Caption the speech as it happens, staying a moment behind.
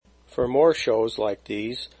For more shows like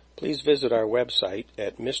these, please visit our website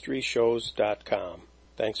at mysteryshows.com.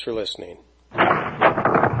 Thanks for listening.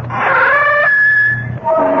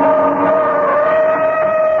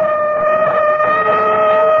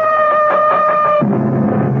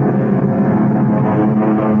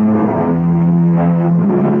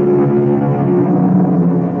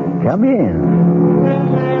 Come in.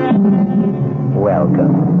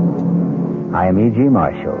 Welcome. I am E.G.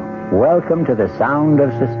 Marshall. Welcome to the sound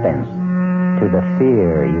of suspense, to the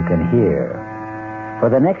fear you can hear. For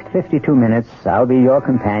the next 52 minutes, I'll be your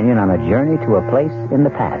companion on a journey to a place in the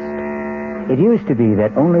past. It used to be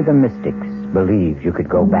that only the mystics believed you could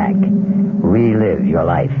go back, relive your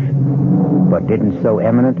life. But didn't so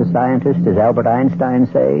eminent a scientist as Albert Einstein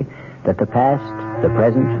say that the past, the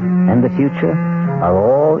present, and the future are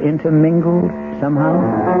all intermingled somehow?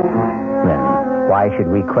 Then why should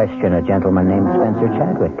we question a gentleman named Spencer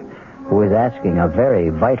Chadwick, who is asking a very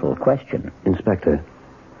vital question? Inspector,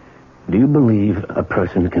 do you believe a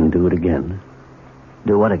person can do it again?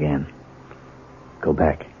 Do what again? Go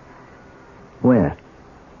back. Where?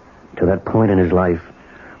 To that point in his life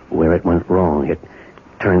where it went wrong. It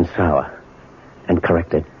turned sour. And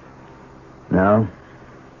correct it. No.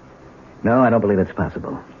 No, I don't believe it's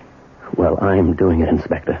possible. Well, I'm doing it,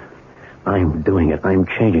 Inspector. I'm doing it. I'm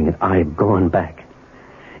changing it. I've gone back.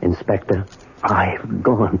 Inspector, I've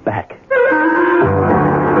gone back.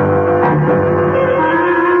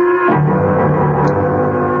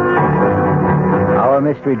 Our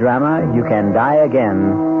mystery drama, You Can Die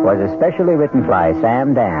Again, was especially written by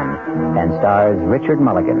Sam Dan and stars Richard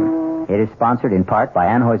Mulligan. It is sponsored in part by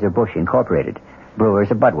Anheuser-Busch Incorporated, brewers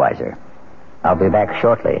of Budweiser. I'll be back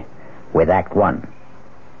shortly with Act One.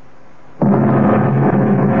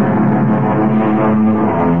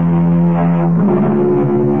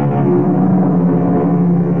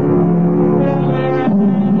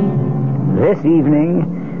 This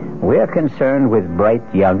evening, we're concerned with bright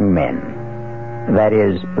young men. That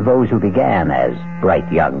is, those who began as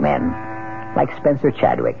bright young men, like Spencer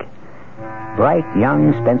Chadwick. Bright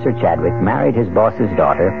young Spencer Chadwick married his boss's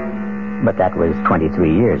daughter, but that was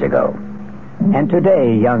 23 years ago. And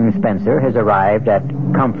today, young Spencer has arrived at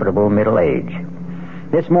comfortable middle age.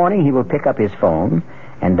 This morning, he will pick up his phone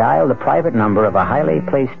and dial the private number of a highly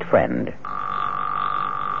placed friend.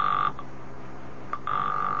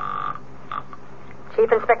 Chief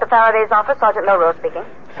Inspector Faraday's office, Sergeant Milrose speaking.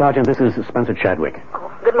 Sergeant, this is Spencer Chadwick. Oh,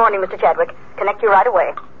 good morning, Mr. Chadwick. Connect you right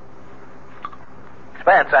away.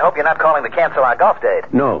 Spence, I hope you're not calling to cancel our golf date.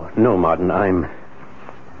 No, Martin. I'm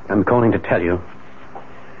calling to tell you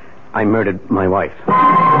I murdered my wife. I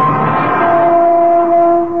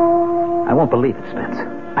won't believe it, Spence.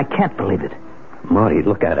 I can't believe it. Marty,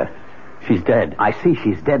 look at her. She's dead. I see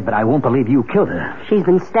she's dead, but I won't believe you killed her. She's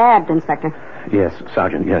been stabbed, Inspector. Yes,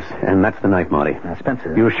 Sergeant, yes. And that's the knife, Marty. Now,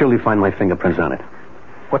 Spencer... You'll surely find my fingerprints on it.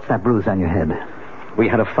 What's that bruise on your head? We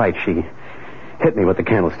had a fight. She hit me with the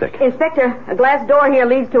candlestick. Inspector, a glass door here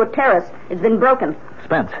leads to a terrace. It's been broken.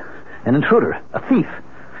 Spence, an intruder, a thief.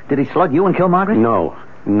 Did he slug you and kill Margaret? No,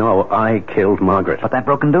 I killed Margaret. But that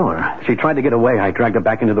broken door... She tried to get away. I dragged her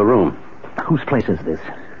back into the room. Whose place is this?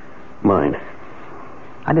 Mine.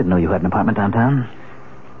 I didn't know you had an apartment downtown.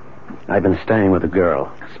 I've been staying with a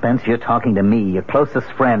girl. Spence, you're talking to me, your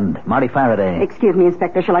closest friend, Marty Faraday. Excuse me,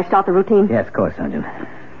 Inspector. Shall I start the routine? Yes, of course, Sergeant.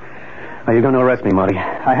 Are you going to arrest me, Marty?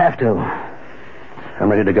 I have to.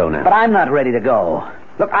 I'm ready to go now. But I'm not ready to go.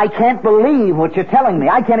 Look, I can't believe what you're telling me.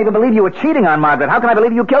 I can't even believe you were cheating on Margaret. How can I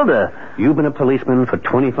believe you killed her? You've been a policeman for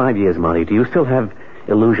 25 years, Marty. Do you still have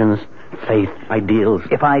illusions, faith, ideals?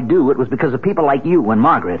 If I do, it was because of people like you and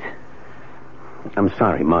Margaret. I'm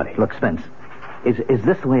sorry, Marty. Look, Spence, is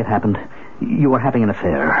this the way it happened? You were having an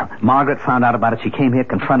affair. Margaret found out about it. She came here,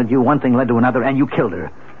 confronted you. One thing led to another, and you killed her.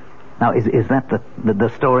 Now, is that the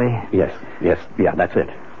story? Yes, yeah, that's it.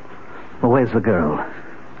 Well, where's the girl?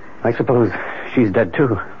 I suppose she's dead,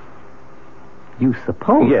 too. You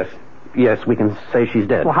suppose? Yes, we can say she's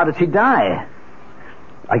dead. Well, how did she die?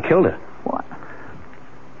 I killed her. What?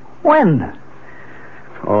 When?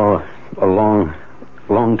 Oh, a long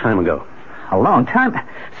time ago. A long time?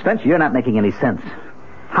 Spence, you're not making any sense.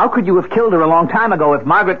 How could you have killed her a long time ago if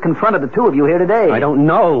Margaret confronted the two of you here today? I don't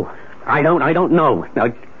know. I don't know.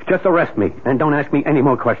 Now, just arrest me, and don't ask me any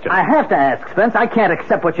more questions. I have to ask, Spence. I can't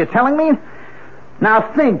accept what you're telling me. Now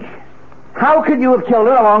think. How could you have killed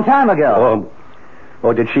her a long time ago?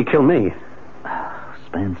 Or did she kill me?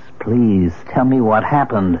 Spence, please, tell me what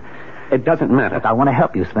happened. It doesn't matter. Look, I want to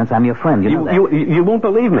help you, Spence. I'm your friend. You know that. You won't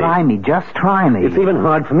believe me. Try me. Just try me. It's even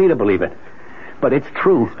hard for me to believe it. But it's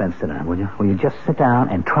true. Spence, sit down, will you? Will you just sit down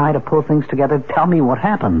and try to pull things together? Tell me what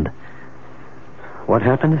happened. What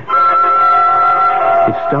happened?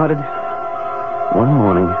 It started one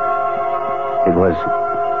morning. It was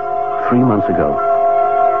 3 months ago.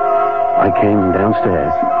 I came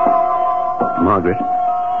downstairs. Margaret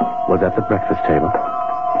was at the breakfast table.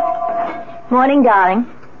 Morning, darling.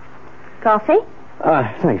 Coffee?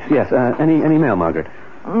 Thanks. Yes. Any mail, Margaret?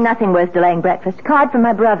 Nothing worth delaying breakfast. Card from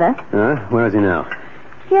my brother. Where is he now?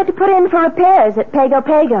 He had to put in for repairs at Pago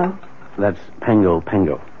Pago. That's Pango.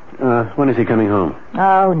 When is he coming home?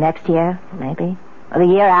 Oh, next year, maybe. Or the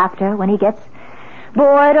year after, when he gets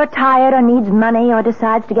bored or tired or needs money or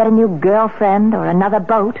decides to get a new girlfriend or another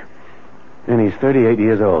boat. And he's 38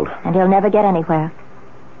 years old. And he'll never get anywhere.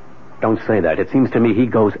 Don't say that. It seems to me he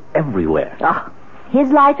goes everywhere. Oh,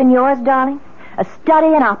 his life and yours, darling? A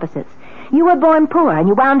study in opposites. You were born poor and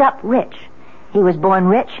you wound up rich. He was born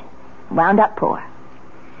rich, wound up poor.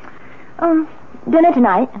 Dinner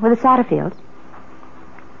tonight with the Satterfields.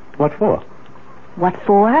 What for? What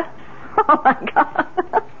for? Oh, my God.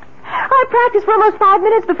 I practiced for almost 5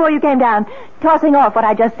 minutes before you came down, tossing off what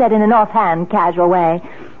I just said in an offhand, casual way.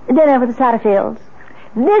 Dinner with the Satterfields.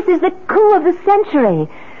 This is the coup of the century.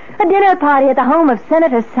 A dinner party at the home of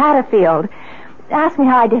Senator Satterfield. Ask me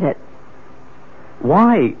how I did it.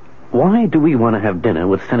 Why do we want to have dinner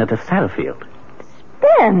with Senator Satterfield?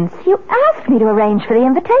 Spence, you asked me to arrange for the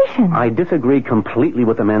invitation. I disagree completely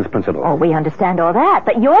with the man's principles. Oh, we understand all that,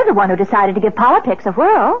 but you're the one who decided to give politics a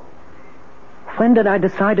whirl. When did I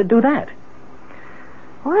decide to do that?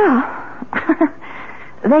 Well,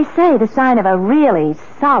 they say the sign of a really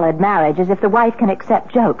solid marriage is if the wife can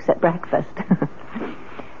accept jokes at breakfast.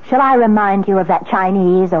 Shall I remind you of that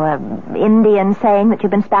Chinese or Indian saying that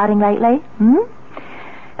you've been spouting lately?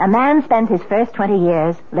 A man spends his first 20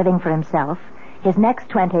 years living for himself, his next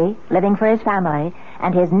 20 living for his family,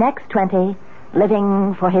 and his next 20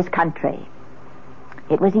 living for his country.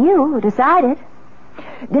 It was you who decided.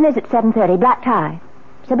 Dinner's at 7:30, black tie.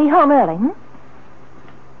 So be home early,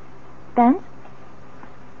 Spence?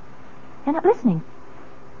 You're not listening.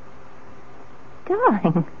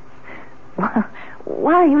 Darling.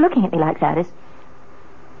 Why are you looking at me like that? Is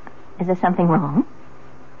there something wrong?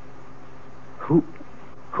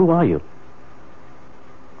 Who are you?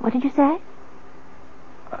 What did you say?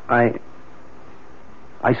 I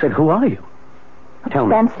said, who are you? Tell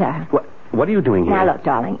me. Spencer. What are you doing here? Now, look,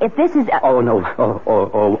 darling, if this is Oh, no.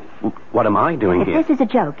 Oh, what am I doing here? If this is a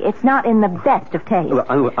joke, it's not in the best of taste.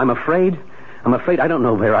 Well, I'm afraid I don't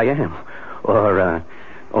know where I am.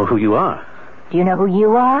 Or who you are. Do you know who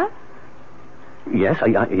you are? Yes,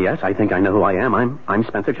 I think I know who I am. I'm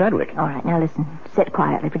Spencer Chadwick. All right, now listen. Sit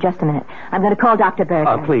quietly for just a minute. I'm going to call Dr.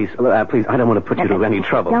 Berger. Please, I don't want to put you to any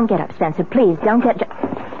trouble. Don't get up, Spencer. Please, don't get...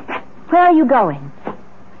 Where are you going?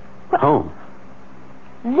 Home.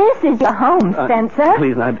 This is your home, Spencer.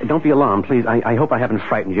 Please, don't be alarmed, please. I hope I haven't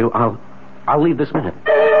frightened you. I'll leave this minute.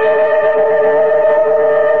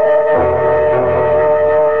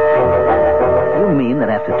 You mean that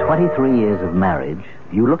after 23 years of marriage,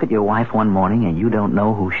 you look at your wife one morning and you don't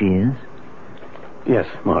know who she is? Yes,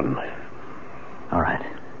 Martin. All right.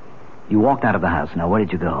 You walked out of the house. Now, where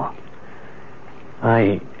did you go?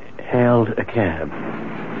 I hailed a cab.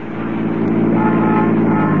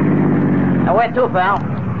 Now, where to, pal?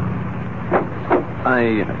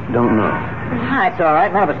 I don't know. It's all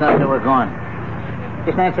right. None of us knows where we're going.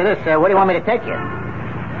 Just answer this. Where do you want me to take you?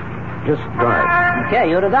 Just drive. Okay,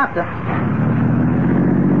 you're the doctor.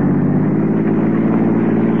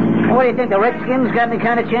 What do you think, the Redskins got any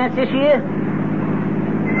kind of chance this year?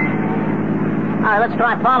 All right, let's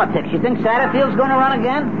try politics. You think Satterfield's going to run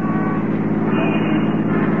again?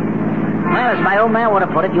 Well, as my old man would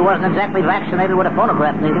have put it, you wasn't exactly vaccinated with a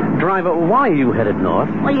phonograph needle. Driver, why are you headed north?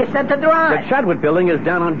 Well, you said to drive. The Chadwick building is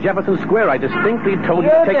down on Jefferson Square. I distinctly told you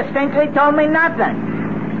to take... You distinctly told me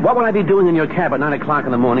nothing. What would I be doing in your cab at 9 o'clock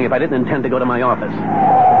in the morning if I didn't intend to go to my office?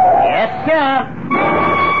 Yes, sir.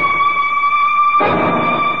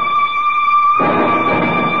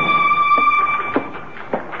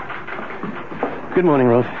 Good morning,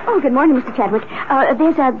 Rose. Oh, good morning, Mr. Chadwick.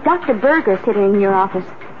 There's a Dr. Berger sitting in your office.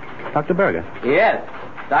 Dr. Berger? Yes,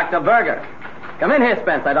 Dr. Berger. Come in here,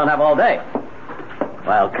 Spence. I don't have all day.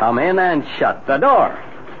 Well, come in and shut the door.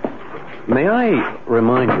 May I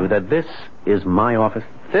remind you that this is my office?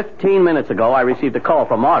 15 minutes ago, I received a call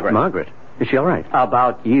from Margaret. Margaret? Is she all right?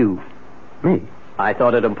 About you. Me? I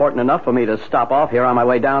thought it important enough for me to stop off here on my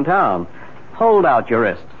way downtown. Hold out your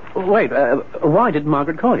wrist. Wait, why did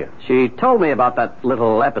Margaret call you? She told me about that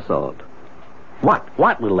little episode. What?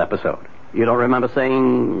 What little episode? You don't remember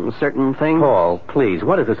saying certain things? Paul, please,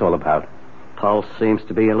 what is this all about? Pulse seems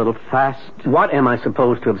to be a little fast. What am I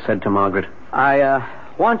supposed to have said to Margaret? I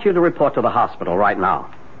want you to report to the hospital right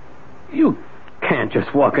now. You can't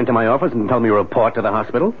just walk into my office and tell me to report to the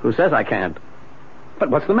hospital. Who says I can't?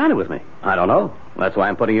 But what's the matter with me? I don't know. That's why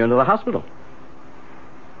I'm putting you into the hospital.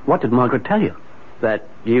 What did Margaret tell you? That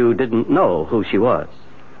you didn't know who she was.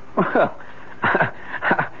 Well,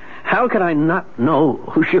 how could I not know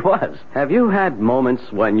who she was? Have you had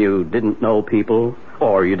moments when you didn't know people,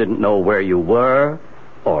 or you didn't know where you were,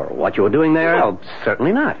 or what you were doing there? Well,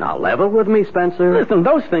 certainly not. Now, level with me, Spencer. Listen,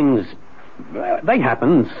 those things, they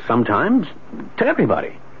happen sometimes to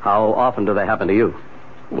everybody. How often do they happen to you?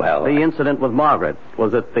 Well, The incident with Margaret,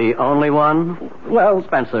 was it the only one? Well,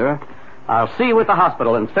 Spencer, I'll see you at the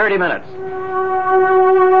hospital in 30 minutes.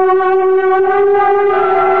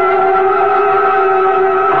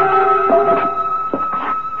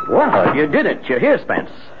 Well, you did it. You're here,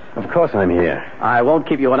 Spence. of course I'm here. I won't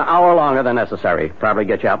keep you an hour longer than necessary. Probably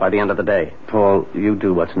get you out by the end of the day. Paul, you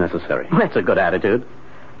do what's necessary. That's a good attitude.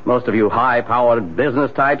 Most of you high-powered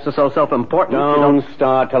business types are so self-important. Don't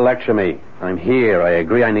start to lecture me. I'm here. I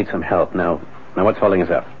agree I need some help. Now what's holding us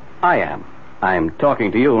up? I am. I'm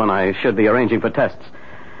talking to you when I should be arranging for tests.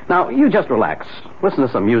 Now, you just relax. Listen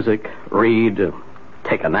to some music, read,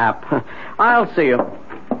 take a nap. I'll see you.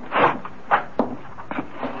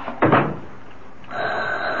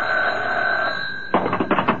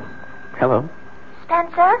 Hello?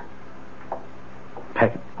 Spencer?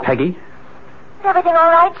 Peggy? Is everything all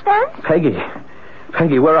right, Spence?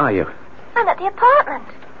 Peggy, where are you? I'm at the apartment.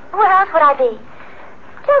 Where else would I be?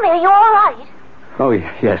 Tell me, are you all right? Oh,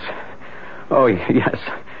 yes. Oh, yes.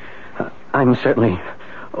 I'm certainly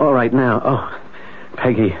all right now. Oh,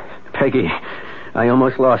 Peggy, I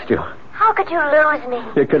almost lost you. How could you lose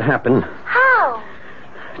me? It could happen. How?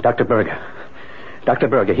 Dr.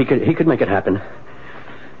 Berger, he could make it happen.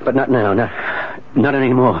 But not now, not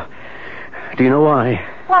anymore. Do you know why?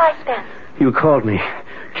 Why, Spence? You called me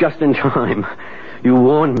just in time. You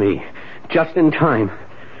warned me just in time.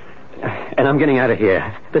 And I'm getting out of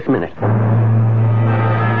here this minute.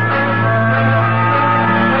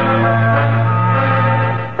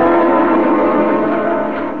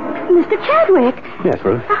 Mr. Chadwick. Yes,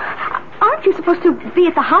 Ruth? Aren't you supposed to be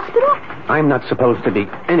at the hospital? I'm not supposed to be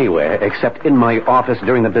anywhere except in my office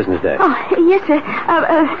during the business day. Oh, yes, sir.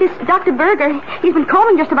 This Dr. Berger, he's been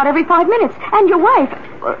calling just about every 5 minutes. And your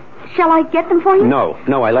wife. Shall I get them for you? No.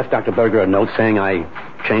 I left Dr. Berger a note saying I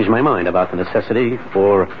changed my mind about the necessity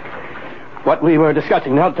for what we were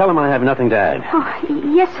discussing. Now, tell him I have nothing to add.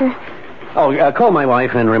 Oh, yes, sir. Oh, call my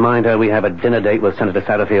wife and remind her we have a dinner date with Senator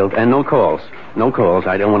Satterfield. And no calls. No calls.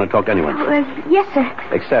 I don't want to talk to anyone. Yes, sir.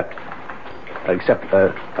 Except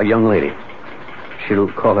a young lady.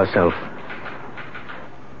 She'll call herself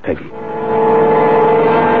Peggy.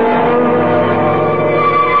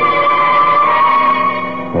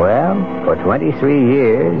 Well, for 23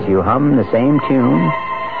 years, you hum the same tune,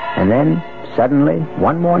 and then, suddenly,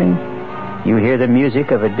 one morning, you hear the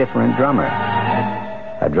music of a different drummer.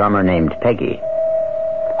 A drummer named Peggy.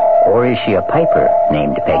 Or is she a piper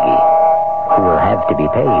named Peggy, who will have to be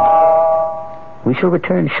paid? We shall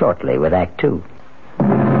return shortly with Act Two.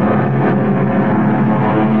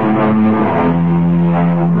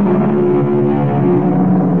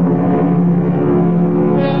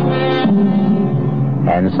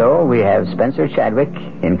 And so we have Spencer Chadwick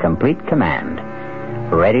in complete command,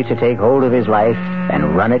 ready to take hold of his life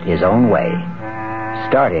and run it his own way,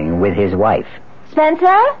 starting with his wife.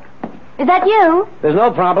 Spencer? Is that you? There's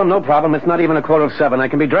no problem. It's not even 7:15. I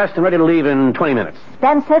can be dressed and ready to leave in 20 minutes.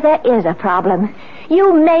 Spencer, there is a problem.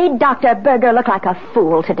 You made Dr. Berger look like a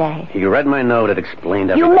fool today. You read my note. It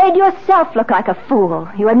explained everything. You made yourself look like a fool.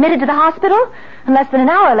 You admitted to the hospital, and less than an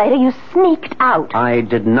hour later, you sneaked out. I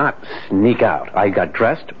did not sneak out. I got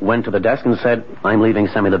dressed, went to the desk, and said, I'm leaving.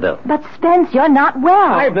 Send me the bill. But, Spence, you're not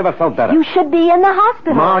well. I've never felt better. You should be in the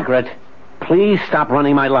hospital. Margaret, please stop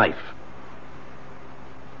running my life.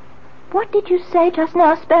 What did you say just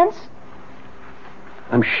now, Spence?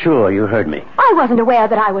 I'm sure you heard me. I wasn't aware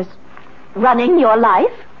that I was running your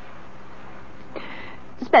life.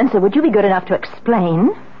 Spencer, would you be good enough to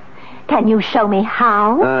explain? Can you show me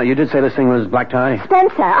how? You did say this thing was black tie?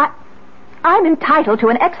 Spencer, I'm entitled to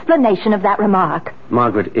an explanation of that remark.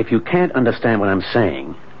 Margaret, if you can't understand what I'm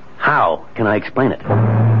saying, how can I explain it?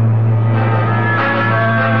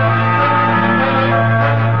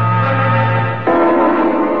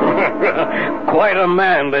 Quite a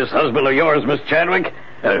man, this husband of yours, Miss Chadwick.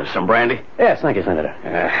 Some brandy? Yes, thank you, Senator.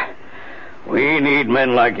 We need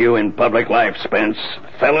men like you in public life, Spence.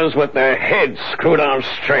 Fellas with their heads screwed on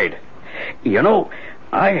straight. You know,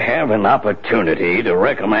 I have an opportunity to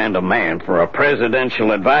recommend a man for a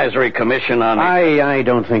presidential advisory commission on... I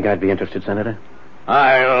don't think I'd be interested, Senator.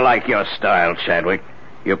 I like your style, Chadwick.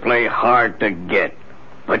 You play hard to get,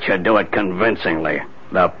 but you do it convincingly.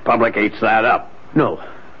 The public eats that up. No,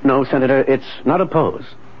 Senator, it's not a pose.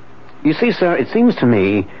 You see, sir, it seems to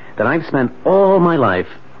me that I've spent all my life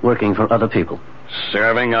working for other people.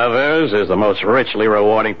 Serving others is the most richly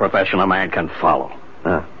rewarding profession a man can follow.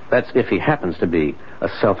 That's if he happens to be a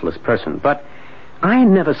selfless person. But I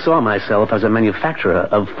never saw myself as a manufacturer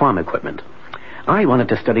of farm equipment. I wanted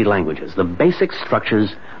to study languages, the basic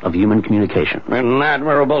structures of human communication. An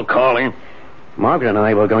admirable calling. Margaret and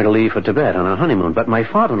I were going to leave for Tibet on our honeymoon, but my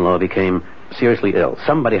father-in-law became seriously ill.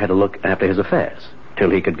 Somebody had to look after his affairs till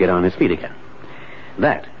he could get on his feet again.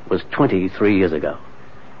 That was 23 years ago.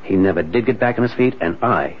 He never did get back on his feet, and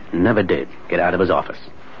I never did get out of his office.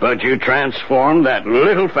 But you transformed that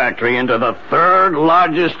little factory into the third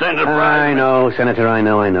largest enterprise. I know, Senator, I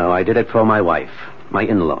know. I did it for my wife, my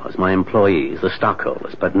in-laws, my employees, the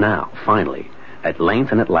stockholders. But now, finally, at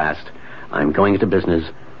length and at last, I'm going into business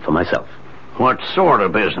for myself. What sort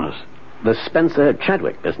of business? The Spencer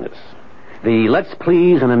Chadwick business. The let's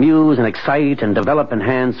please and amuse and excite and develop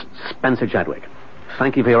enhance Spencer Chadwick.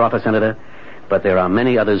 Thank you for your offer, Senator, but there are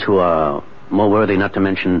many others who are more worthy, not to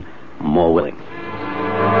mention more willing.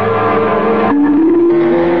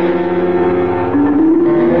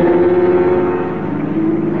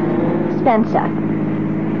 Spencer,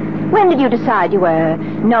 when did you decide you were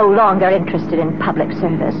no longer interested in public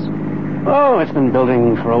service? Oh, it's been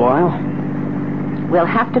building for a while. We'll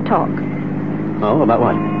have to talk. Oh, about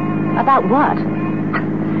what? About what?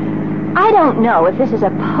 I don't know if this is a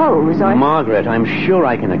pose or... Margaret, I'm sure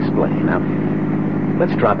I can explain. Now,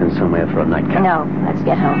 let's drop in somewhere for a nightcap. No, let's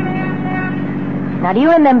get home. Now, do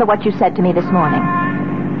you remember what you said to me this morning?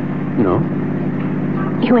 No.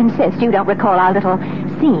 You insist you don't recall our little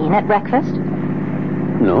scene at breakfast?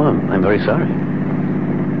 No, I'm very sorry.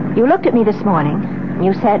 You looked at me this morning, and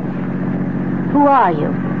you said, "Who are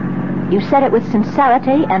you?" You said it with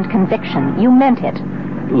sincerity and conviction. You meant it.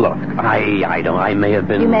 Look, I may have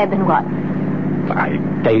been... You may have been what?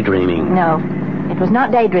 Daydreaming. No, it was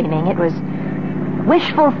not daydreaming. It was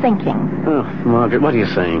wishful thinking. Oh, Margaret, what are you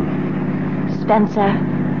saying? Spencer,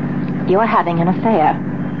 you're having an affair.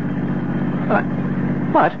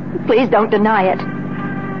 What? Please don't deny it.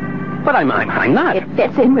 But I'm not. It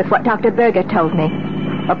fits in with what Dr. Berger told me.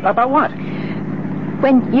 About what?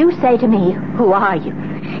 When you say to me, "Who are you?"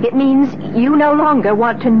 it means you no longer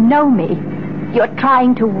want to know me. You're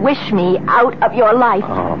trying to wish me out of your life.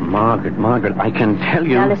 Oh, Margaret, I can tell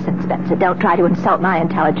you... Now listen, Spencer, don't try to insult my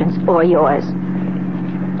intelligence or yours.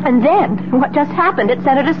 And then, what just happened at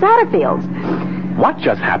Senator Satterfield's? What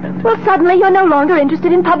just happened? Well, suddenly you're no longer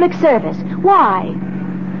interested in public service. Why?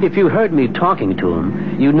 If you heard me talking to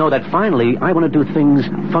him, you'd know that finally I want to do things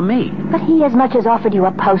for me. But he as much as offered you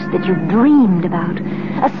a post that you dreamed about.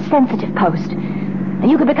 A sensitive post. And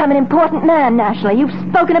you could become an important man nationally. You've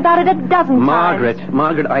spoken about it a dozen times.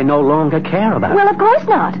 Margaret, I no longer care about it. Well, of course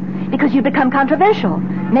not. Because you've become controversial.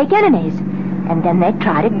 Make enemies. And then they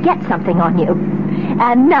try to get something on you.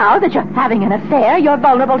 And now that you're having an affair, you're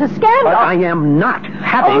vulnerable to scandal. But I am not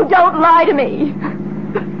having... Oh, don't lie to me.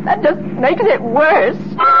 That just makes it worse.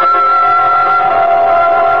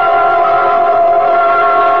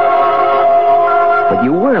 But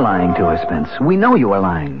you were lying to us, Spence. We know you were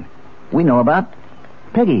lying. We know about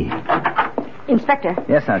Peggy. Inspector.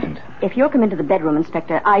 Yes, Sergeant. If you'll come into the bedroom,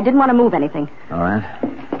 Inspector, I didn't want to move anything. All right.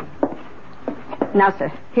 Now,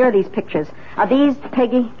 sir, here are these pictures. Are these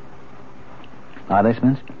Peggy? Are they,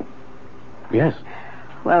 Spence? Yes.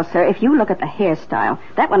 Well, sir, if you look at the hairstyle,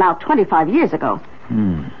 that went out 25 years ago.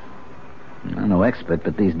 I'm no expert,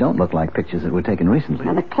 but these don't look like pictures that were taken recently.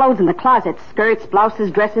 Now, the clothes in the closet, skirts,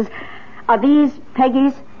 blouses, dresses, are these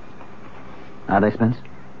Peggy's? Are they, Spence?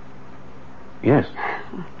 Yes.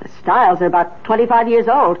 The styles are about 25 years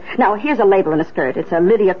old. Now, here's a label in a skirt. It's a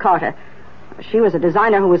Lydia Carter. She was a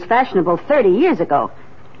designer who was fashionable 30 years ago.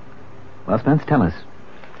 Well, Spence, tell us.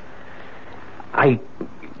 I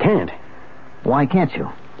can't. Why can't you?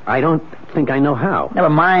 I don't think I know how. Never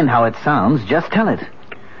mind how it sounds. Just tell it.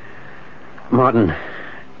 Martin,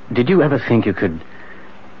 did you ever think you could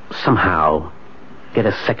somehow get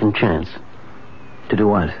a second chance? To do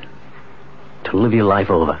what? To live your life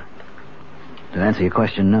over. To answer your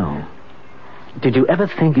question, no. Did you ever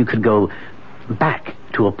think you could go back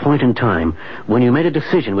to a point in time when you made a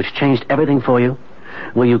decision which changed everything for you?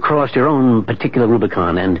 Where you crossed your own particular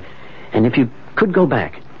Rubicon and if you could go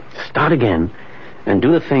back, start again, and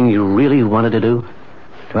do the thing you really wanted to do?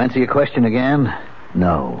 To answer your question again,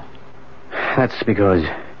 no. That's because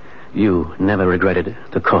you never regretted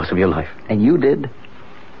the course of your life. And you did?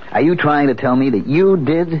 Are you trying to tell me that you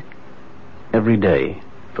did? every day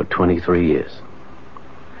for 23 years.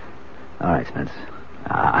 All right, Spence.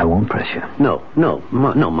 I won't press you. No,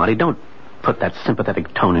 Marty, don't put that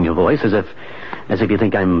sympathetic tone in your voice as if you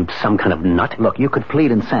think I'm some kind of nut. Look, you could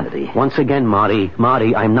plead insanity. Once again, Marty,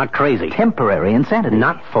 I'm not crazy. Temporary insanity.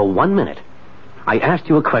 Not for 1 minute. I asked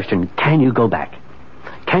you a question. Can you go back?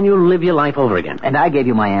 Can you live your life over again? And I gave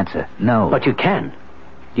you my answer. No. But you can.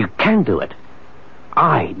 You can do it.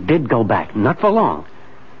 I did go back. Not for long.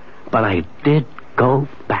 But I did go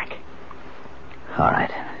back. All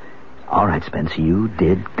right. All right, Spence, you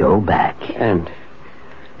did go back. And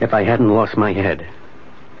if I hadn't lost my head,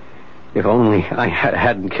 if only I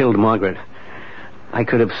hadn't killed Margaret, I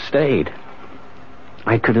could have stayed.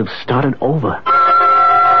 I could have started over.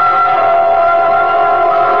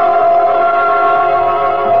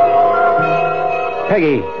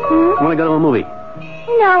 Peggy, want to go to a movie?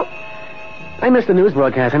 No. I missed the news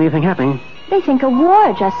broadcast. Anything happening? They think a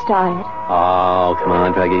war just started. Oh, come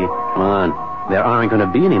on, Peggy. Come on. There aren't going to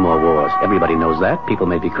be any more wars. Everybody knows that. People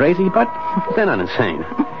may be crazy, but they're not insane.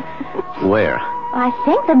 Where? I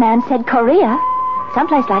think the man said Korea.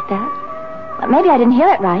 Someplace like that. Maybe I didn't hear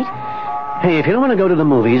it right. Hey, if you don't want to go to the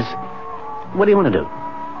movies, what do you want to do?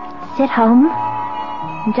 Sit home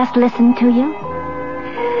and just listen to you.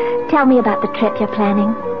 Tell me about the trip you're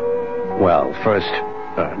planning. Well, first,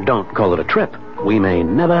 don't call it a trip. We may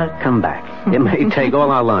never come back. It may take all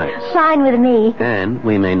our lives. Fine with me. And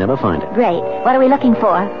we may never find it. Great. What are we looking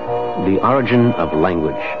for? The origin of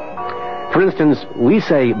language. For instance, we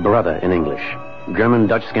say brother in English. German,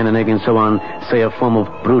 Dutch, Scandinavian, so on, say a form of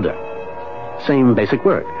bruder. Same basic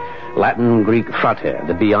word. Latin, Greek, frater.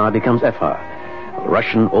 The BR becomes FR.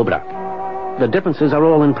 Russian, obrat. The differences are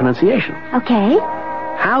all in pronunciation. Okay.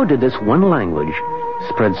 How did this one language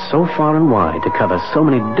spread so far and wide to cover so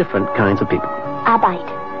many different kinds of people? Arbeit.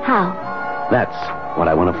 How? That's what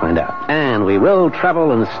I want to find out. And we will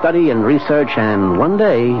travel and study and research, and one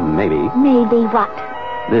day, maybe... Maybe what?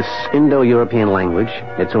 This Indo-European language,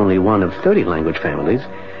 it's only one of 30 language families.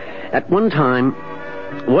 At one time,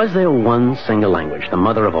 was there one single language, the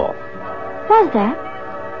mother of all? Was there?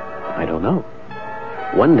 I don't know.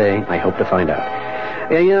 One day, I hope to find out.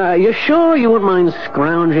 You sure you wouldn't mind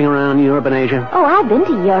scrounging around Europe and Asia? Oh, I've been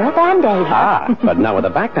to Europe and Asia. Ah, but not with a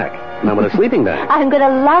backpack. Not with a sleeping bag. I'm going to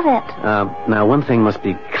love it. Now, one thing must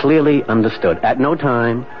be clearly understood. At no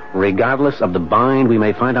time, regardless of the bind we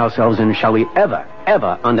may find ourselves in, shall we ever,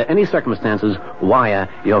 under any circumstances, wire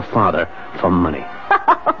your father for money.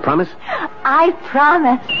 Promise? I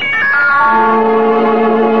promise.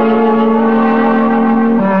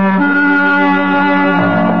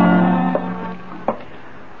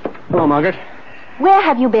 Hello, Margaret. Where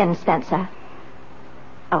have you been, Spencer?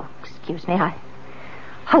 Oh, excuse me. I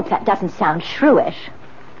hope that doesn't sound shrewish.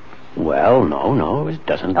 Well, no, it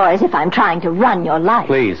doesn't. Or as if I'm trying to run your life.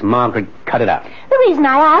 Please, Margaret, cut it out. The reason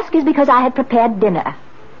I ask is because I had prepared dinner.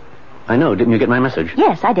 I know. Didn't you get my message?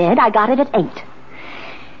 Yes, I did. I got it at 8.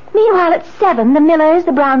 Meanwhile, at 7, the Millers,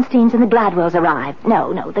 the Brownsteins, and the Gladwells arrived.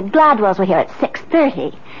 No, the Gladwells were here at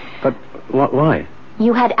 6:30. But why?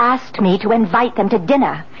 You had asked me to invite them to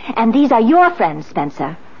dinner. And these are your friends,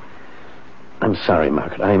 Spencer. I'm sorry,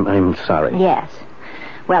 Margaret. I'm sorry. Yes.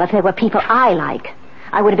 Well, if they were people I like,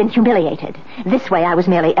 I would have been humiliated. This way, I was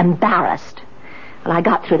merely embarrassed. Well, I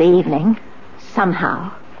got through the evening.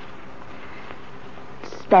 Somehow.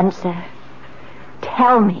 Spencer,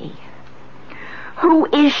 tell me. Who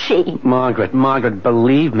is she? Margaret,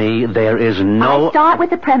 believe me, there is no... I start with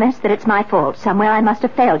the premise that it's my fault. Somewhere I must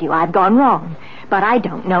have failed you. I've gone wrong. But I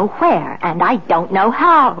don't know where, and I don't know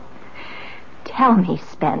how. Tell me,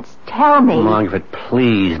 Spence. Tell me. Margaret,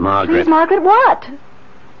 please, Margaret. Please, Margaret, what?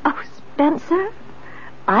 Oh, Spencer,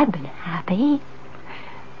 I've been happy.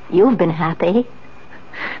 You've been happy.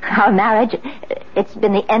 Our marriage, it's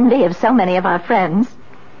been the envy of so many of our friends.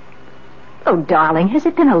 Oh, darling, has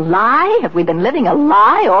it been a lie? Have we been living a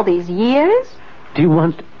lie all these years? Do you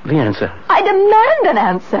want the answer? I demand an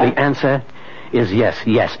answer. The answer is yes,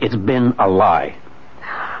 it's been a lie.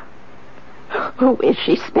 Who is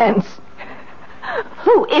she, Spence?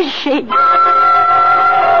 Who is she?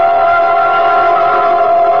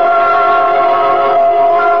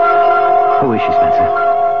 Who is she, Spencer?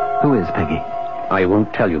 Who is Peggy? I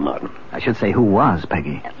won't tell you, Martin. I should say, who was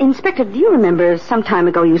Peggy? Inspector, do you remember some time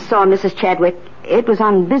ago you saw Mrs. Chadwick? It was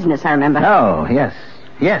on business, I remember. Oh, yes.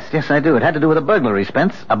 Yes, I do. It had to do with a burglary,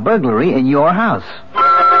 Spence. A burglary in your house.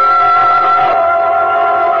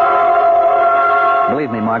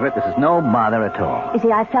 Believe me, Margaret, this is no bother at all. You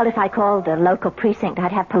see, I felt if I called the local precinct,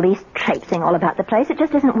 I'd have police traipsing all about the place. It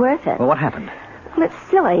just isn't worth it. Well, what happened? Well, it's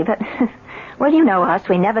silly, but... Well, you know us.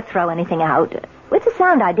 We never throw anything out. It's a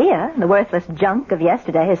sound idea. The worthless junk of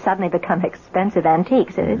yesterday has suddenly become expensive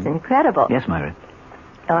antiques. It's incredible. Yes, Margaret.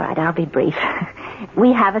 All right, I'll be brief.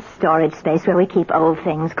 We have a storage space where we keep old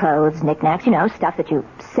things, clothes, knickknacks, stuff that you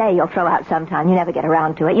say you'll throw out sometime. You never get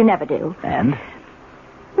around to it. You never do. And?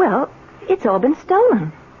 Well, it's all been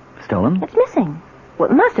stolen. Stolen? It's missing.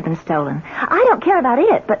 Well, it must have been stolen. I don't care about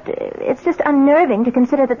it, but it's just unnerving to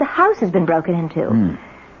consider that the house has been broken into.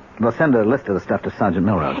 Well, send a list of the stuff to Sergeant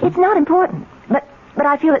Milrose. It's not important, but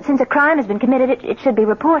I feel that since a crime has been committed, it should be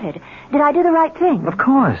reported. Did I do the right thing? Of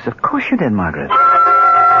course you did, Margaret.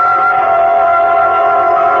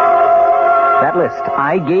 That list.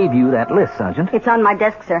 I gave you that list, Sergeant. It's on my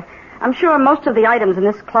desk, sir. I'm sure most of the items in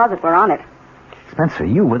this closet were on it. Spencer,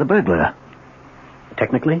 you were the burglar.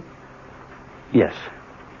 Technically, yes.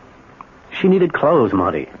 She needed clothes,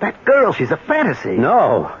 Marty. That girl, she's a fantasy.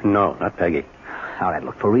 No, not Peggy. All right,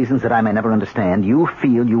 look, for reasons that I may never understand, you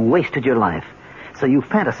feel you wasted your life. So you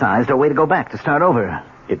fantasized a way to go back, to start over.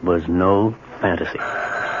 It was no fantasy.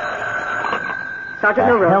 Sergeant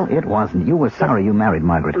Milrose. Hell, it wasn't. You were sorry you married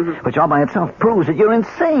Margaret, which all by itself proves that you're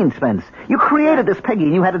insane, Spence. You created this Peggy,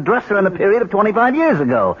 and you had to dress her in the period of 25 years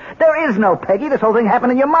ago. There is no Peggy. This whole thing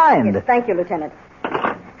happened in your mind. Yes, thank you, Lieutenant.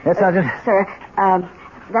 Yes, Sergeant? Sir,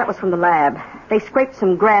 that was from the lab. They scraped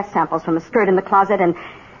some grass samples from a skirt in the closet, and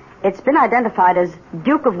it's been identified as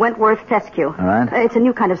Duke of Wentworth fescue. All right. It's a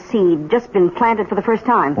new kind of seed, just been planted for the first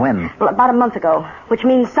time. When? Well, about a month ago, which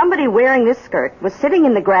means somebody wearing this skirt was sitting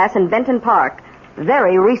in the grass in Benton Park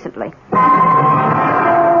very recently.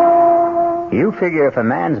 You figure if a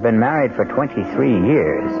man's been married for 23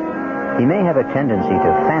 years, he may have a tendency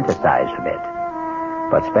to fantasize a bit.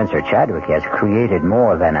 But Spencer Chadwick has created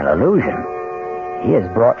more than an illusion. He has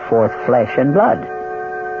brought forth flesh and blood,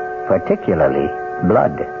 particularly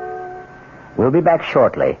blood. We'll be back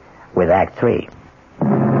shortly with Act 3.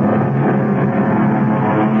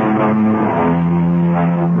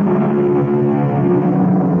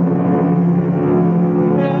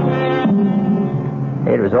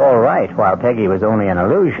 It was all right while Peggy was only an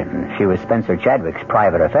illusion. She was Spencer Chadwick's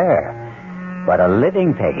private affair. But a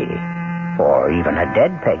living Peggy, or even a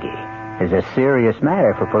dead Peggy, is a serious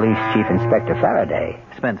matter for Police Chief Inspector Faraday.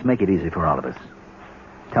 Spence, make it easy for all of us.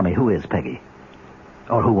 Tell me, who is Peggy?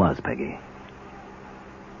 Or who was Peggy?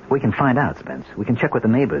 We can find out, Spence. We can check with the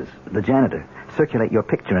neighbors, the janitor, circulate your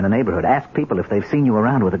picture in the neighborhood, ask people if they've seen you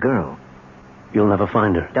around with a girl. You'll never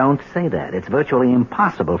find her. Don't say that. It's virtually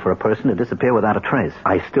impossible for a person to disappear without a trace.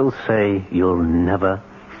 I still say you'll never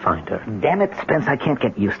find her. Damn it, Spence, I can't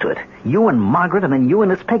get used to it. You and Margaret, and then you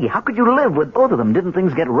and this Peggy. How could you live with both of them? Didn't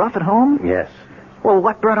things get rough at home? Yes. Well,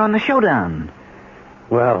 what brought on the showdown?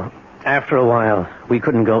 Well, after a while, we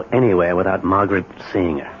couldn't go anywhere without Margaret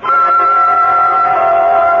seeing her.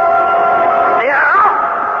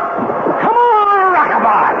 Come on,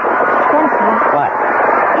 Rockabye! Spencer. What?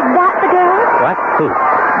 Is that the girl? What? Who?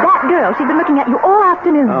 That girl. She's been looking at you all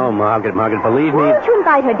afternoon. Oh, Margaret, believe me. Why don't you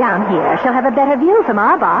invite her down here? She'll have a better view from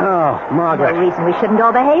our box. Oh, Margaret. No reason we shouldn't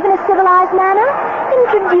all behave in a civilized manner.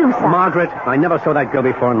 Introduce us. Margaret, I never saw that girl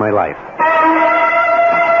before in my life.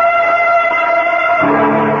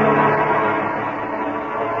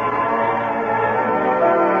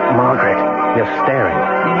 Margaret, you're staring.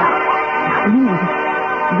 No, not me.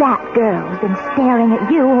 That girl's been staring at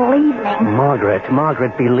you all evening.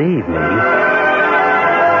 Margaret, believe me.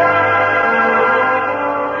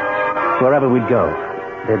 Wherever we'd go,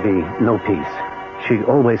 there'd be no peace. She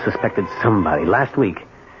always suspected somebody. Last week,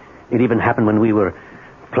 it even happened when we were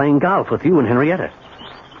playing golf with you and Henrietta.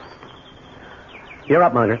 You're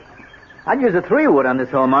up, Margaret. I'd use a 3-wood on this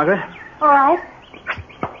hole, Margaret. All right.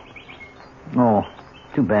 Oh,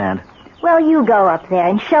 too bad. Well, you go up there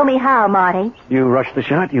and show me how, Marty. You rushed the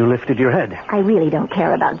shot. You lifted your head. I really don't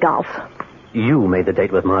care about golf. You made the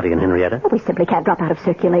date with Marty and Henrietta. Well, we simply can't drop out of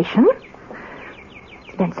circulation.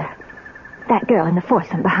 Spencer, that girl in the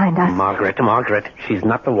foursome behind us. Margaret, she's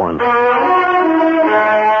not the one.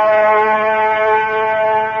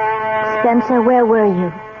 Spencer, where were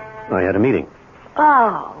you? I had a meeting.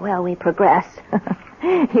 Oh, well, we progressed.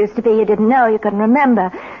 Used to be you didn't know, you couldn't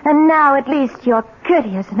remember. And now at least you're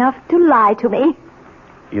courteous enough to lie to me.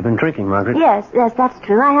 You've been drinking, Margaret? Yes, that's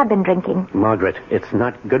true. I have been drinking. Margaret, it's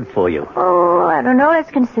not good for you. Oh, I don't know. Let's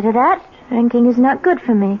consider that. Drinking is not good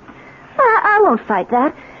for me. I won't fight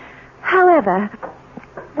that. However,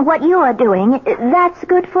 what you're doing, that's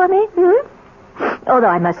good for me, Although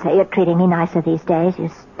I must say you're treating me nicer these days. You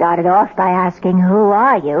started off by asking, who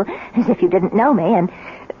are you? As if you didn't know me, and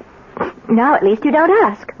now at least you don't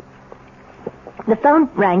ask. The phone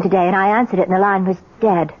rang today, and I answered it, and the line was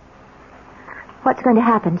dead. What's going to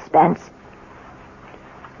happen, Spence?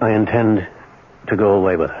 I intend to go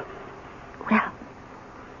away with her. Well,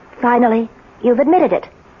 finally, you've admitted it.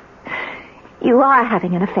 You are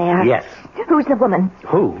having an affair. Yes. Who's the woman?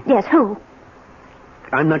 Who? Yes, who?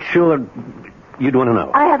 I'm not sure you'd want to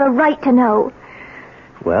know. I have a right to know.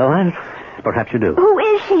 Well, perhaps you do. Who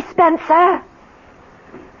is she, Spencer?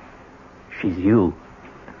 She's you.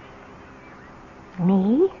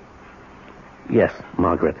 Me? Yes,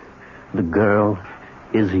 Margaret. The girl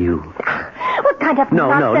is you. What kind of No,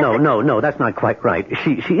 nonsense? that's not quite right.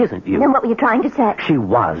 She isn't you. Then what were you trying to say? She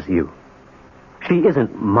was you. She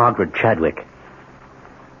isn't Margaret Chadwick.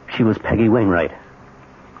 She was Peggy Wainwright.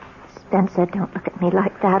 Spencer, don't look at me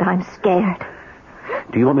like that. I'm scared.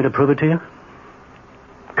 Do you want me to prove it to you?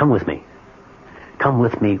 Come with me. Come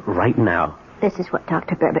with me right now. This is what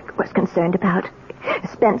Dr. Berbick was concerned about.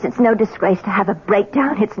 Spence, it's no disgrace to have a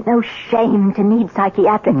breakdown. It's no shame to need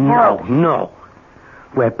psychiatric help. No.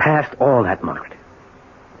 We're past all that, Margaret.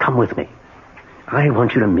 Come with me. I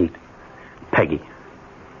want you to meet Peggy.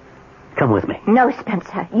 Come with me. No,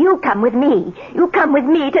 Spencer. You come with me. You come with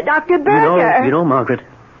me to Dr. Berger. You know, Margaret,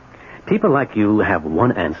 people like you have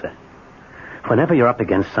one answer. Whenever you're up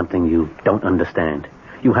against something you don't understand,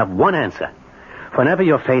 you have one answer. Whenever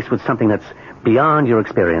you're faced with something that's beyond your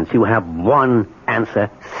experience, you have one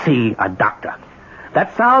answer: see a doctor.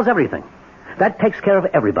 That solves everything. That takes care of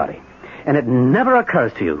everybody. And it never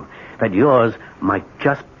occurs to you that yours might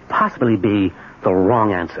just possibly be the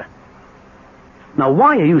wrong answer. Now,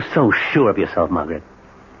 why are you so sure of yourself, Margaret?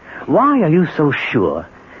 Why are you so sure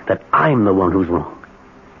that I'm the one who's wrong?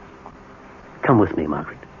 Come with me,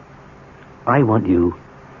 Margaret. I want you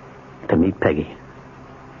to meet Peggy.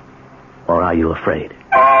 Or are you afraid?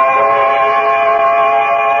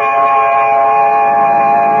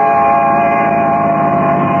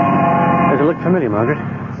 Does it look familiar, Margaret?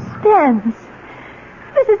 Spence.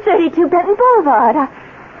 This is 32 Benton Boulevard.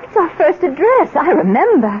 It's our first address. I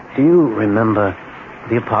remember. Do you remember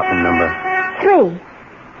the apartment number?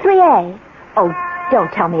 3A. Oh,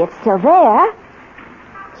 don't tell me it's still there.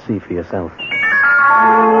 See for yourself.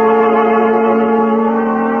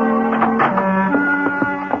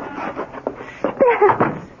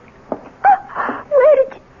 Spence.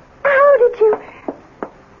 How did you...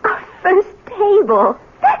 Our first table.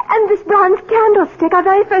 And this bronze candlestick, our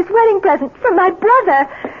very first wedding present from my brother.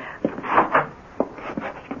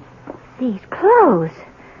 These clothes.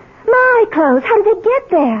 My clothes. How did they get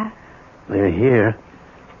there? They're here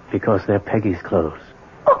because they're Peggy's clothes.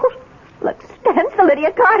 Oh, look, Spence, the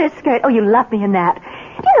Lydia Carter skirt. Oh, you love me in that.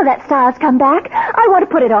 Do you know that style's come back? I want to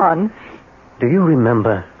put it on. Do you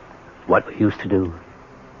remember what we used to do?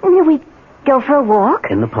 We'd go for a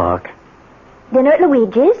walk. In the park. Dinner at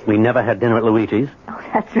Luigi's. We never had dinner at Luigi's. Oh,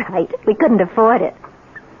 that's right. We couldn't afford it.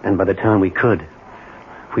 And by the time we could,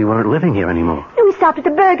 we weren't living here anymore. We stopped at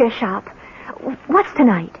the burger shop. What's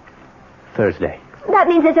tonight? Thursday. That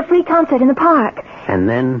means there's a free concert in the park. And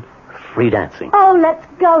then free dancing. Oh, let's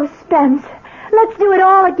go, Spence. Let's do it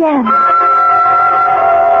all again.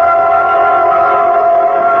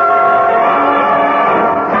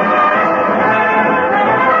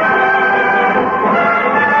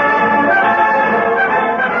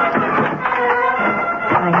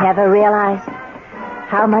 I never realized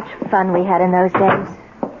how much fun we had in those days.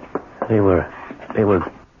 They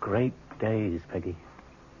were great days, Peggy.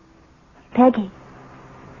 Peggy.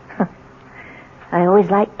 I always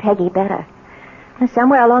liked Peggy better.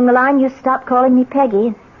 Somewhere along the line, you stopped calling me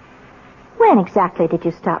Peggy. When exactly did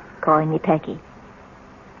you stop calling me Peggy?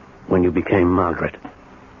 When you became Margaret.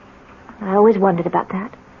 I always wondered about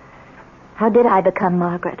that. How did I become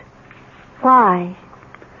Margaret? Why?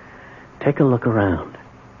 Take a look around.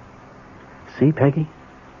 See, Peggy?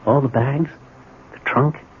 All the bags, the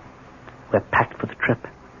trunk. We're packed for the trip.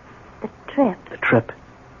 The trip? The trip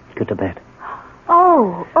to Tibet.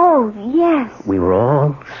 Oh, yes. We were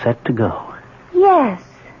all set to go. Yes.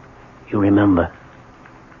 You remember?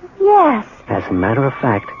 Yes. As a matter of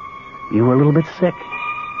fact, you were a little bit sick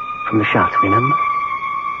from the shots, remember?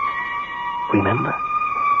 Remember?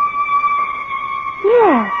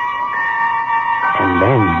 Yes. And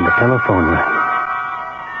then the telephone rang.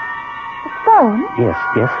 The phone? Yes,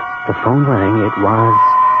 the phone rang. It was...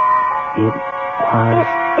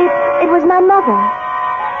 It was my mother.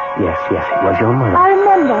 Yes, it was your mother. I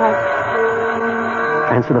remember.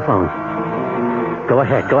 Answer the phone. Go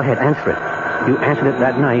ahead, answer it. You answered it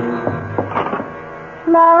that night.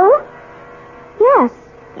 Hello? Yes.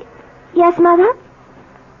 Yes, Mother?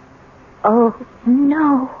 Oh,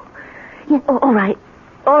 no. Yeah, all right.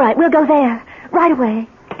 All right, we'll go there. Right away.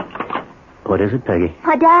 What is it, Peggy?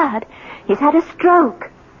 My dad. He's had a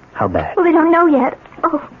stroke. How bad? Well, they don't know yet.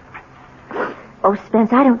 Oh,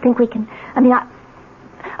 Spence, I don't think we can...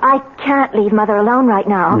 I can't leave Mother alone right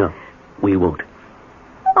now. No, we won't.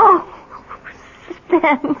 Oh,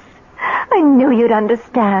 Spence. I knew you'd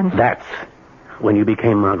understand. That's when you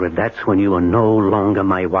became Margaret. That's when you were no longer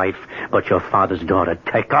my wife, but your father's daughter.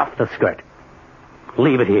 Take off the skirt.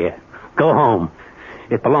 Leave it here. Go home.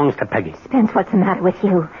 It belongs to Peggy. Spence, what's the matter with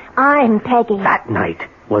you? I'm Peggy. That night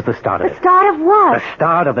was the start of it. The start of what? The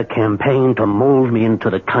start of the campaign to mold me into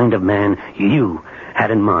the kind of man you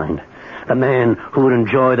had in mind. The man who would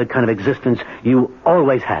enjoy the kind of existence you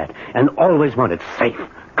always had and always wanted. Safe,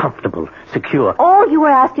 comfortable, secure. All you were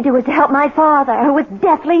asked to do was to help my father, who was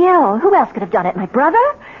deathly ill. Who else could have done it? My brother?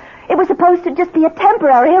 It was supposed to just be a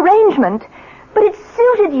temporary arrangement. But it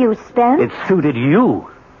suited you, Spence. It suited you.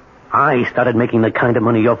 I started making the kind of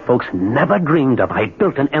money your folks never dreamed of. I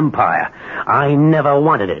built an empire. I never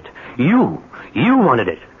wanted it. You wanted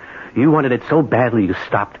it. You wanted it so badly you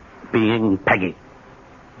stopped being Peggy.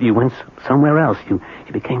 You went somewhere else. You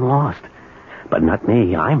became lost. But not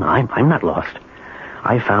me. I'm not lost.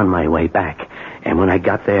 I found my way back. And when I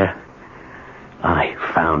got there, I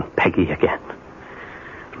found Peggy again.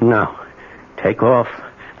 Now, take off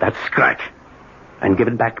that skirt and give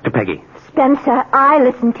it back to Peggy. Spencer, I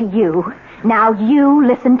listened to you. Now you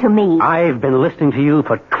listen to me. I've been listening to you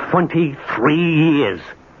for 23 years.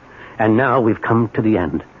 And now we've come to the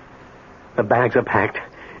end. The bags are packed,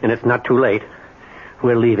 and it's not too late.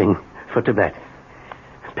 We're leaving for Tibet.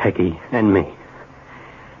 Peggy and me.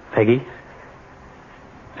 Peggy?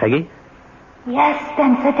 Peggy? Yes,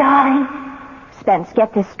 Spencer, darling. Spence,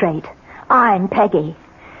 get this straight. I'm Peggy.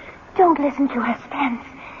 Don't listen to her, Spence.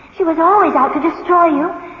 She was always out to destroy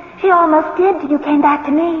you. She almost did till you came back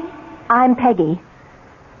to me. I'm Peggy.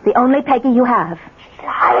 The only Peggy you have. She's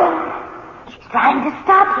lying. She's trying to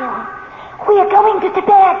stop you. We are going to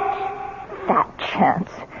Tibet. Fat chance.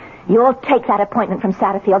 You'll take that appointment from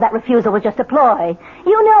Satterfield. That refusal was just a ploy.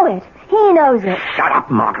 You know it. He knows it. Shut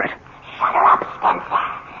up, Margaret. Shut her up, Spencer.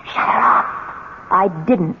 Shut her up. I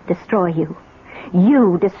didn't destroy you.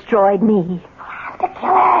 You destroyed me. You have to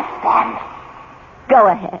kill her, Spence. Go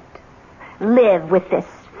ahead. Live with this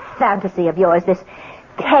fantasy of yours, this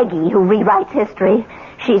Peggy who rewrites history.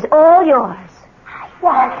 She's all yours. I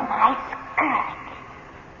want my skirt.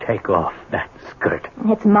 Take off that skirt.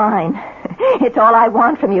 It's mine. It's all I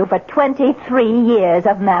want from you for 23 years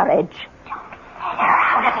of marriage. Don't let her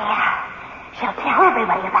out of here. She'll tell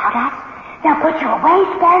everybody about us. They'll put you away,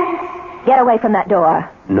 Spence. Get away from that door.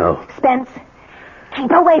 No. Spence,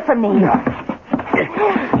 keep away from me. No.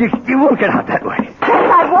 You won't get out that way.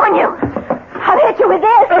 Spence, I warn you. I'll hit you with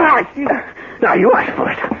this. Now, you asked for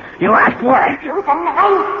it. You asked for it. Use a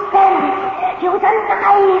knife, Spence. Use a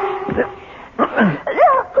knife.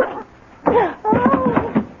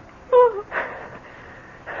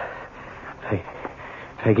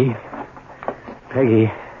 Peggy?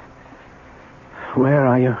 Peggy? Where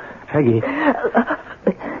are you? Peggy?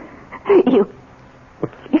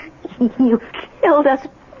 You killed us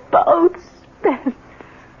both, Spence.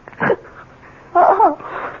 Oh.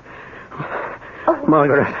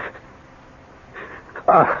 Margaret.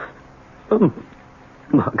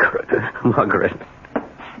 Margaret.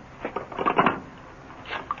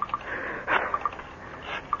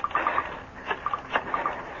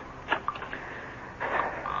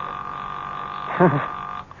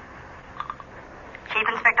 Chief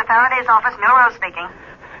Inspector Faraday's office, Milrose speaking.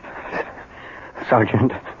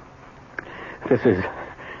 Sergeant, this is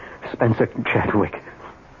Spencer Chadwick.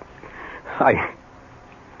 I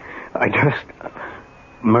just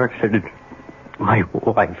murdered my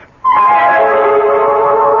wife.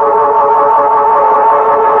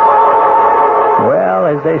 Well,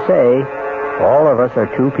 as they say, all of us are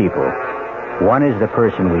two people. One is the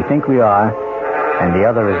person we think we are, and the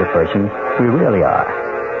other is the person we really are.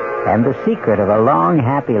 And the secret of a long,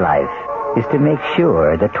 happy life is to make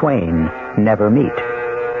sure the twain never meet.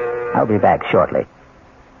 I'll be back shortly.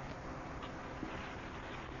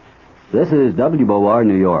 This is WOR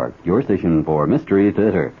New York, your station for Mystery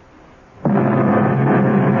Theater.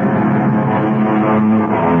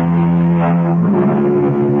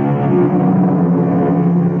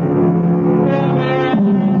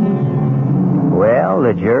 Well,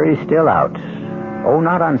 the jury's still out. Oh,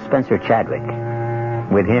 not on Spencer Chadwick.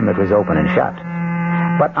 With him, it was open and shut.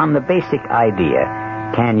 But on the basic idea,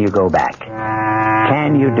 can you go back?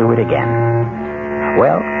 Can you do it again?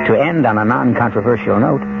 Well, to end on a non-controversial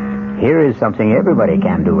note, here is something everybody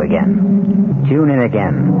can do again. Tune in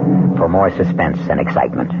again for more suspense and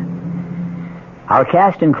excitement. Our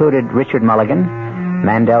cast included Richard Mulligan,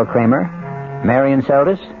 Mandel Kramer, Marion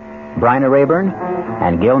Seldes, Bryna Rayburn,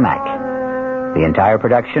 and Gil Mack. The entire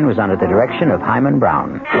production was under the direction of Hyman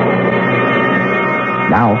Brown.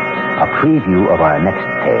 Now, a preview of our next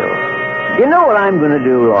tale. You know what I'm going to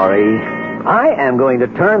do, Laurie? I am going to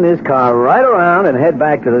turn this car right around and head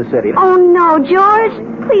back to the city. Oh, no, George.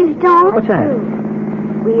 Please don't. What's that?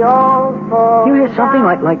 We all fall You hear something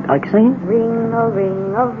like singing? Ring a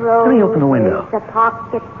ring of roses. Let me open the window. It's a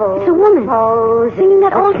pocket full. It's a woman singing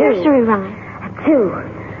that old nursery rhyme.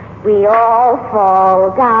 2. We all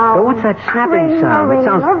fall down. But what's that snapping sound? It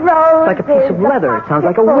sounds like a piece of leather. It sounds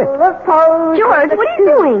like a whip. George, what are you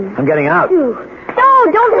doing? I'm getting out.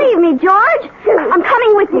 No, don't leave me, George. I'm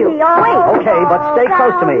coming with you. Wait. Okay, but stay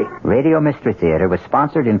close to me. Radio Mystery Theater was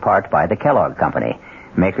sponsored in part by the Kellogg Company,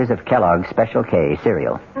 makers of Kellogg's Special K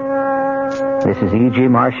cereal. This is E.G.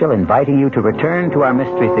 Marshall inviting you to return to our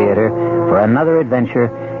Mystery Theater for another adventure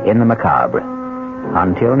in the macabre.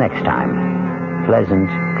 Until next time, pleasant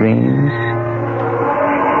dreams.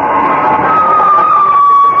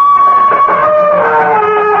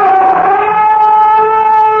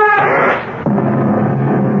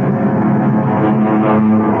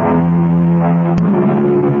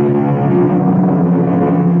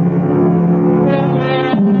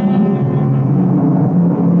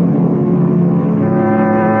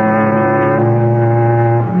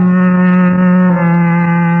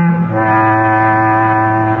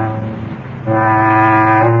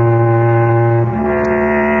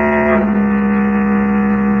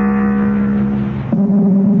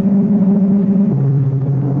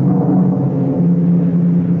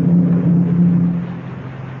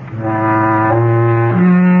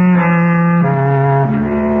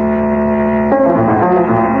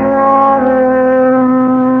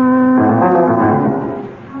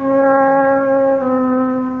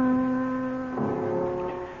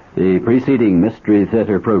 The preceding Mystery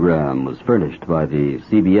Theater program was furnished by the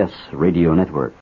CBS Radio Network.